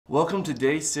Welcome to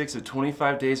day 6 of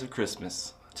 25 days of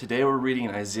Christmas. Today we're reading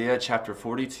in Isaiah chapter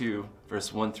 42,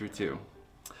 verse 1 through 2,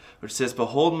 which says,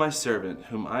 "Behold my servant,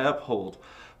 whom I uphold,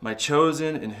 my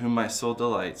chosen, in whom my soul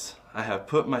delights. I have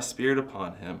put my spirit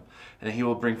upon him, and he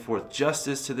will bring forth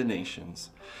justice to the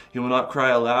nations. He will not cry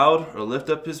aloud, or lift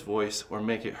up his voice, or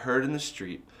make it heard in the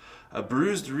street. A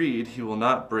bruised reed he will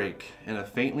not break, and a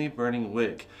faintly burning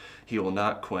wick he will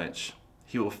not quench.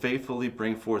 He will faithfully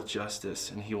bring forth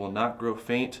justice, and he will not grow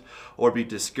faint or be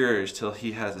discouraged till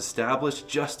he has established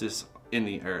justice in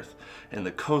the earth, and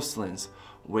the coastlands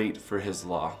wait for his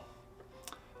law."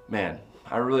 Man,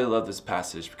 I really love this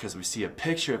passage because we see a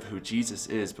picture of who Jesus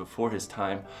is before his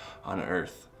time on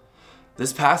earth.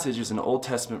 This passage is an Old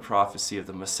Testament prophecy of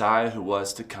the Messiah who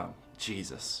was to come,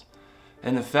 Jesus.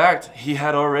 And in fact, he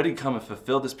had already come and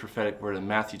fulfilled this prophetic word in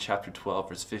Matthew chapter 12,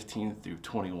 verse 15 through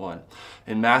 21.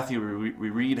 In Matthew,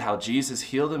 we read how Jesus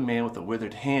healed a man with a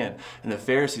withered hand, and the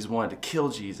Pharisees wanted to kill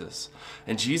Jesus.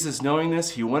 And Jesus, knowing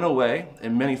this, he went away,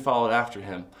 and many followed after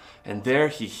him. And there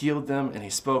he healed them, and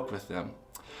he spoke with them.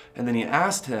 And then he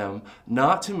asked him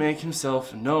not to make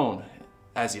himself known,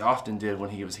 as he often did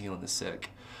when he was healing the sick.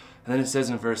 And then it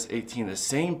says in verse 18, the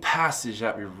same passage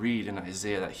that we read in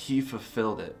Isaiah, that he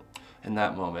fulfilled it in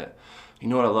that moment. You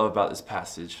know what I love about this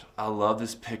passage? I love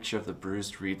this picture of the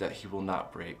bruised reed that he will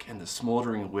not break and the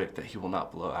smoldering wick that he will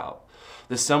not blow out.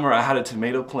 This summer I had a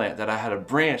tomato plant that I had a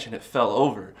branch and it fell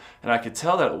over, and I could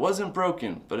tell that it wasn't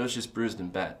broken, but it was just bruised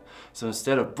and bent. So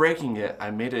instead of breaking it,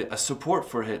 I made it a support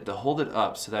for it to hold it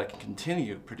up so that it can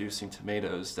continue producing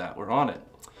tomatoes that were on it.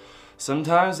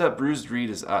 Sometimes that bruised reed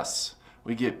is us.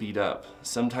 We get beat up.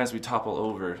 Sometimes we topple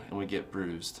over and we get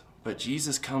bruised. But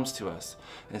Jesus comes to us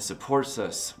and supports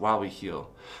us while we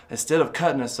heal. Instead of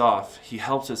cutting us off, he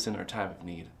helps us in our time of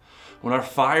need. When our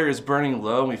fire is burning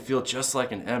low and we feel just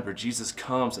like an ember, Jesus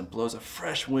comes and blows a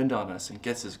fresh wind on us and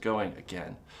gets us going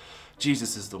again.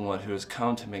 Jesus is the one who has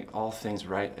come to make all things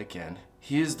right again.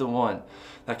 He is the one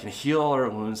that can heal all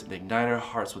our wounds and ignite our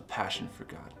hearts with passion for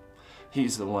God.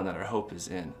 He's the one that our hope is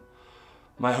in.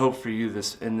 My hope for you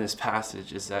in this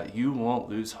passage is that you won't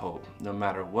lose hope no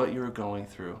matter what you're going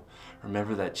through.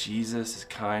 Remember that Jesus is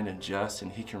kind and just,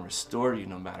 and he can restore you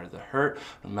no matter the hurt,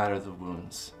 no matter the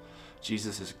wounds.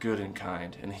 Jesus is good and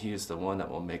kind, and he is the one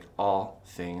that will make all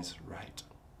things right.